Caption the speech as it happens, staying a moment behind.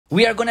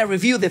We are gonna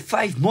review the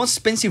 5 most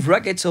expensive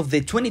rackets of the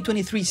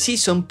 2023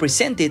 season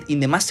presented in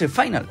the Master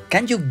Final.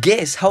 Can you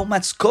guess how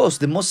much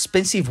cost the most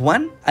expensive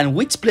one and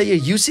which player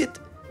used it?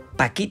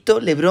 Paquito,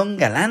 Lebron,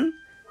 Galán?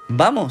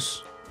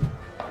 Vamos!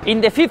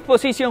 In the 5th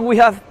position we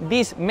have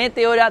this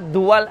Meteora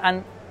Dual,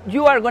 and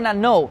you are gonna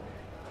know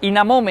in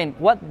a moment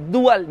what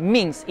dual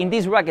means in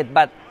this racket,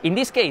 but in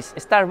this case,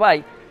 start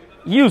by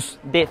use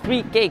the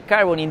 3K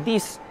carbon in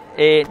this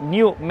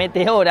new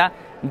Meteora.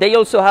 They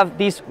also have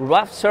this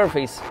rough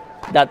surface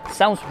that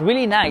sounds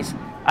really nice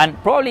and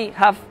probably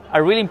have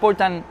a really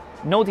important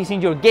notice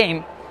in your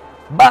game.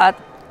 But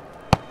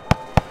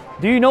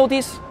do you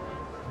notice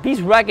this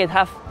racket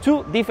have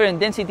 2 different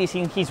densities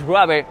in his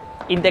rubber?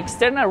 In the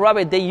external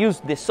rubber they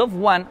use the soft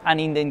one, and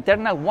in the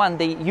internal one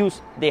they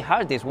use the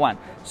hardest one.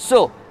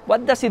 So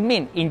what does it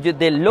mean? In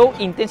the low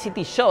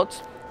intensity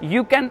shots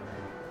you can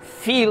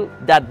feel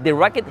that the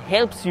racket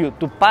helps you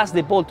to pass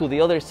the ball to the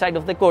other side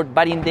of the court,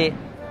 but in the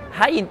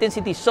high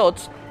intensity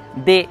shots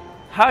the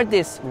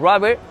hardest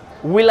rubber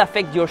will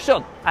affect your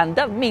shot, and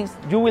that means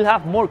you will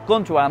have more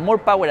control and more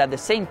power at the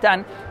same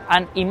time.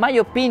 And in my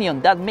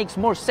opinion that makes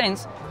more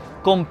sense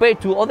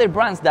compared to other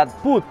brands that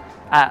put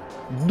a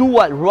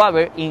dual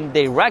rubber in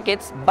their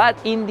rackets but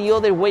in the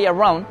other way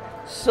around.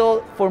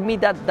 So for me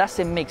that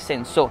doesn't make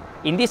sense. So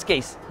in this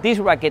case this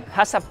racket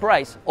has a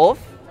price of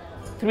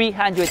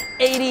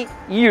 380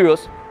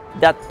 euros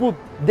that put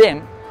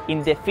them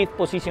in the 5th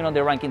position on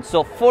the ranking.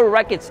 So 4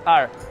 rackets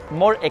are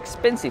more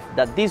expensive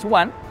than this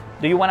one.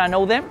 Do you want to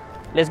know them?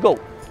 Let's go.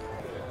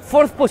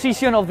 4th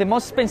position of the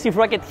most expensive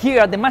racket here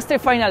at the Master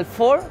Final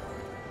for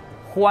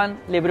Juan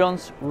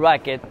Lebron's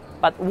racket.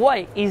 But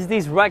why is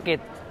this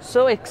racket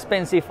so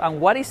expensive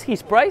and what is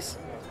his price?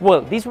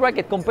 Well, this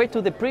racket compared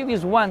to the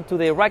previous one, to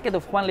the racket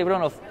of Juan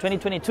Lebron of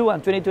 2022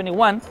 and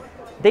 2021,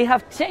 they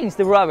have changed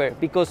the rubber,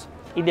 because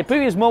in the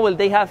previous model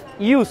they have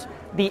used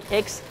the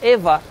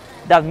X-EVA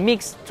that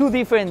mixed 2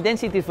 different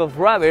densities of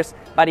rubbers,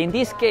 but in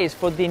this case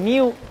for the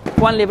new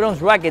Juan Lebron's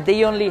racket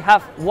they only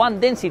have 1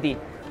 density,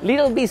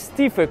 little bit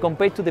stiffer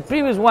compared to the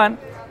previous one,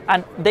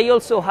 and they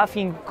also have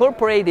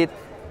incorporated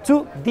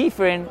 2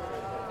 different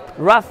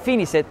rough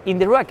finishes in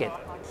the racket.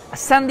 A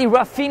sandy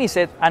rough finish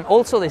and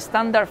also the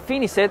standard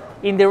finish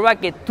in the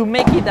racket to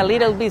make it a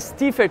little bit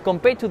stiffer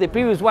compared to the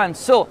previous one.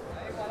 So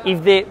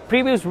if the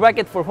previous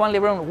racket for Juan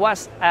Lebron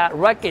was a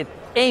racket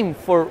aimed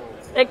for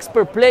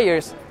expert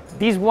players,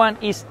 this one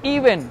is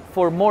even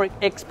for more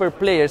expert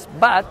players.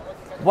 But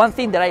one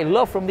thing that I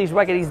love from this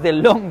racket is the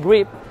long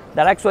grip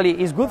that actually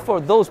is good for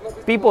those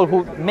people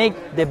who make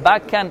the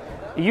backhand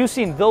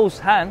using those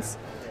hands.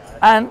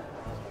 And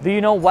do you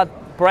know what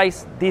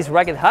price this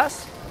racket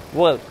has?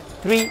 Well,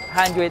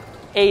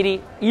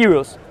 380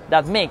 euros.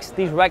 That makes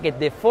this racket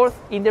the 4th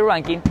in the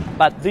ranking.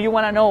 But do you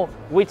want to know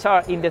which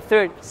are in the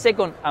 3rd,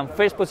 2nd and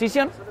 1st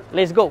position?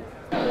 Let's go.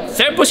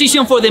 3rd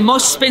position for the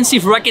most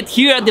expensive racket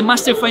here at the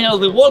Master Final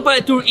of the World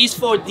Padel Tour is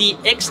for the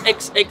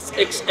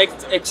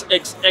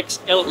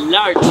XXXXXXXL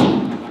large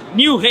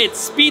new head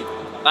speed.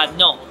 But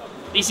no,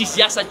 this is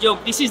just a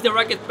joke. This is the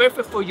racket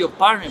perfect for your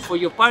partner,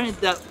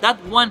 that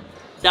one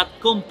that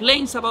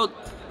complains about,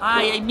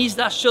 I missed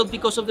that shot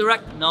because of the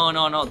racket. No.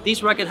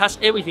 This racket has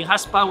everything,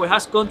 has power,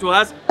 has control,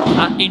 has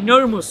an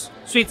enormous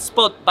sweet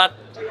spot. But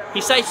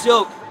besides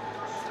joke,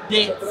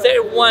 the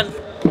 3rd one,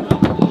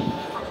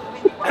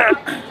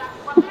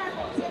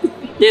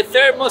 the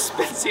 3rd most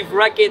expensive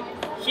racket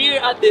here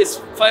at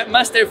this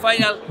Master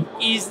Final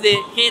is the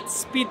Head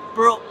Speed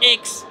Pro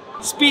X.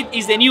 Speed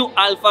is the new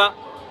alpha.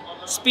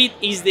 Speed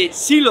is the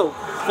Zero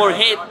for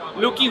head,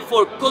 looking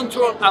for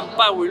control and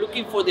power,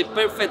 looking for the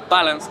perfect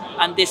balance.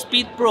 And the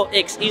Speed Pro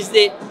X is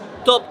the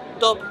top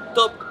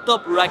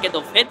racket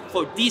of head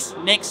for this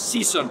next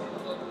season.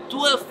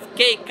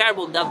 12K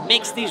carbon that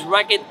makes this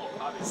racket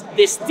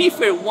the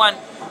stiffer one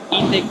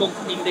in the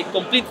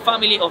complete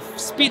family of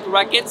speed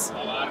rackets.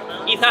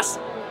 It has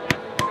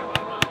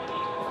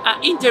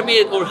an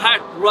intermediate or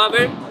hard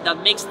rubber that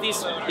makes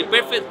this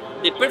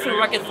the perfect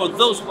racket for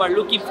those who are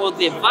looking for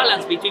the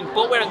balance between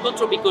power and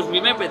control, because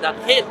remember that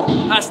head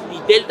has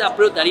the Delta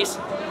Pro that is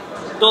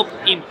top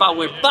in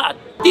power. But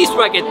this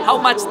racket, how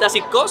much does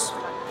it cost?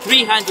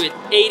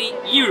 380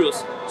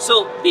 euros.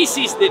 So this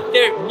is the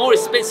 3rd more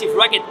expensive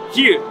racket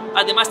here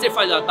at the Master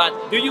Final. But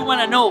do you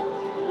want to know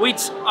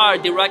which are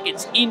the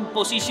rackets in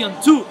position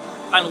 2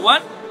 and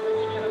 1?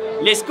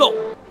 Let's go.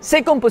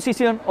 2nd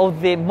position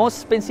of the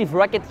most expensive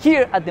racket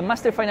here at the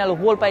Master Final of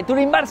World Padel Tour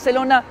in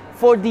Barcelona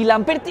for the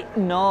Lamperti.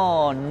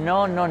 No,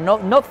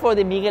 not for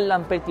the Miguel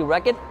Lamperti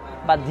racket,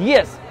 but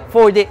yes,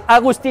 for the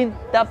Agustin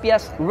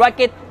Tapia's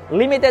racket,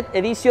 limited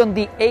edition,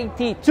 the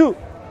 82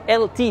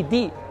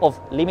 LTD of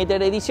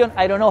limited edition.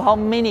 I don't know how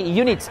many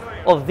units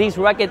of this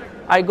racket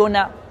are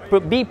gonna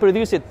be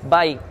produced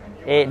by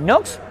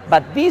Knox,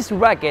 but this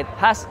racket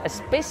has a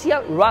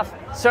special rough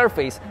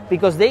surface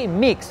because they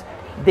mix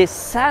the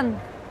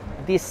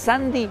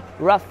sandy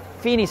rough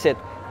finish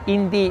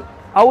in the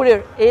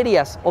outer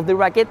areas of the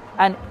racket,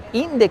 and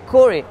in the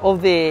core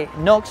of the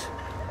Knox,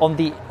 on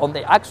the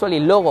actually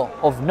logo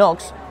of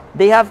Knox,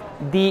 they have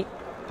the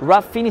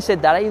rough finish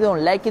set that I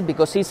don't like it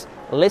because it's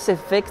less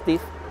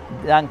effective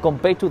than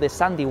compared to the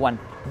sandy one.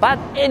 But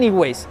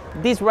anyways,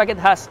 this racket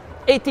has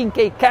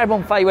 18K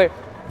carbon fiber,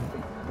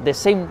 the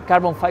same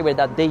carbon fiber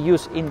that they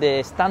use in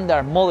the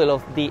standard model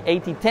of the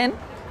 8010,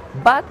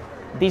 but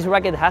this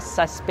racket has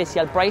a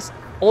special price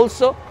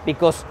also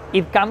because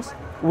it comes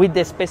with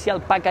the special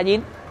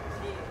packaging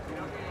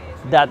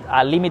that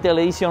a limited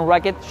edition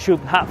racket should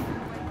have.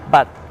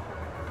 But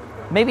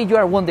maybe you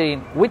are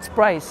wondering which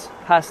price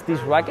has this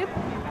racket?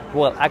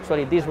 Well,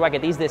 actually this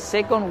racket is the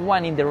second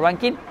one in the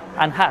ranking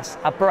and has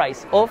a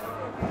price of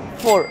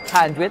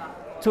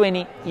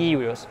 420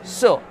 euros.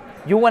 So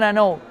you want to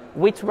know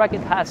which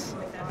racket has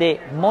the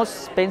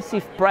most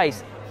expensive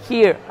price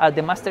here at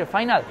the Master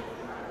Final?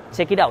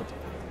 Check it out.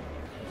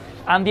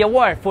 And the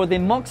award for the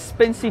most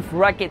expensive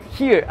racket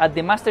here at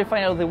the Master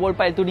Final of the World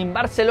Padel Tour in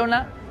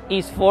Barcelona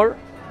is for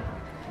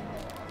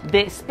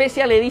the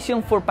special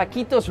edition for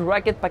Paquito's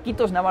racket,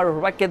 Paquito's Navarro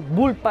racket,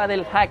 Bull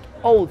Padel Hack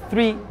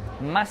 03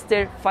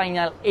 Master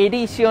Final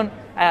Edition,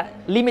 a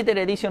limited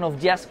edition of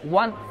just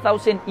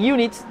 1,000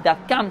 units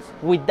that comes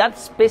with that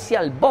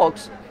special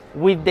box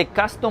with the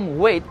custom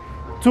weight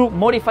to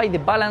modify the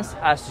balance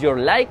as you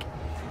like,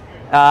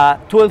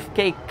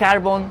 12K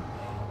carbon,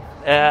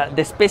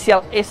 the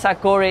special ESA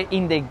core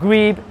in the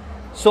grip,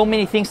 so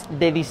many things.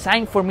 The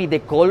design for me, the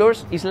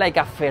colors, is like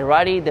a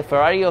Ferrari, the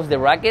Ferrari of the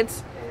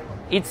rackets.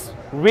 It's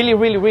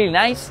really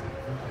nice.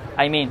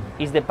 I mean,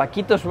 it's the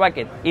Paquito's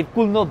racket. It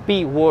could not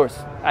be worse.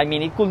 I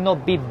mean, it could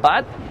not be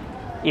bad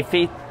if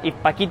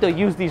Paquito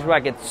used this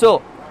racket.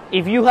 So,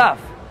 if you have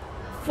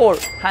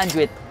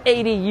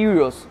 480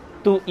 euros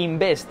to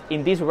invest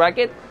in this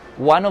racket,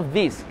 one of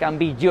these can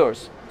be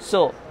yours.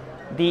 So,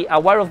 the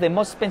award of the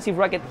most expensive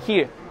racket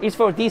here is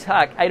for this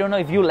hack. I don't know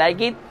if you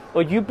like it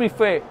or you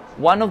prefer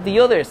one of the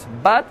others,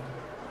 but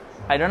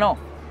I don't know.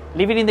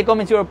 Leave it in the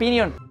comments your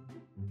opinion.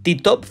 The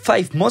top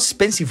 5 most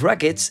expensive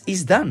rackets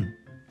is done.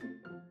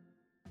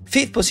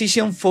 5th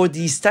position for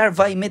the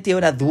Starby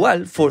Meteora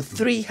Dual for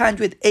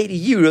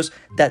 380 euros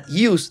that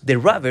use the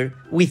rubber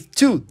with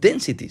 2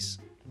 densities.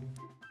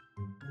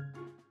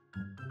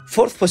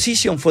 4th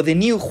position for the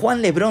new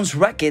Juan Lebron's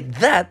racket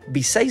that,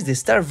 besides the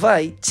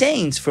Starby,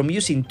 changed from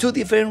using 2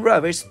 different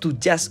rubbers to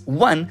just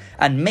 1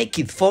 and make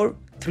it for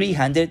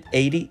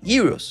 380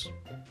 euros.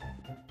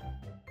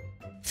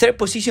 3rd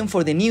position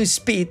for the new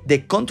Speed, the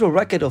control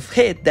racket of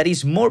head that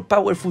is more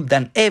powerful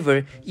than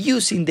ever,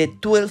 using the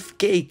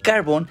 12K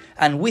carbon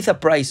and with a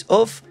price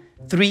of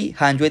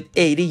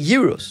 380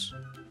 euros.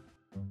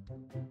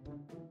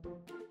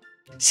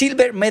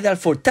 Silver medal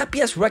for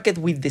Tapia's racket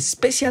with the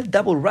special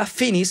double rough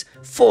finish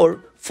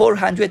for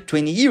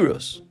 420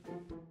 euros.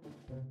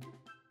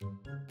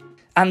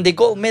 And the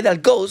gold medal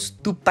goes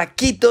to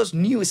Paquito's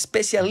new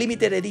special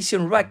limited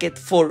edition racket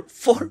for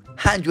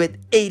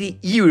 480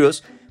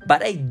 euros.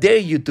 But I dare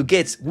you to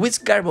guess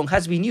which carbon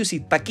has been used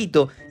in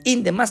Paquito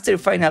in the Master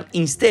Final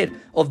instead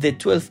of the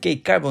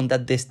 12K carbon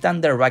that the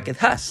standard racket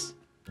has.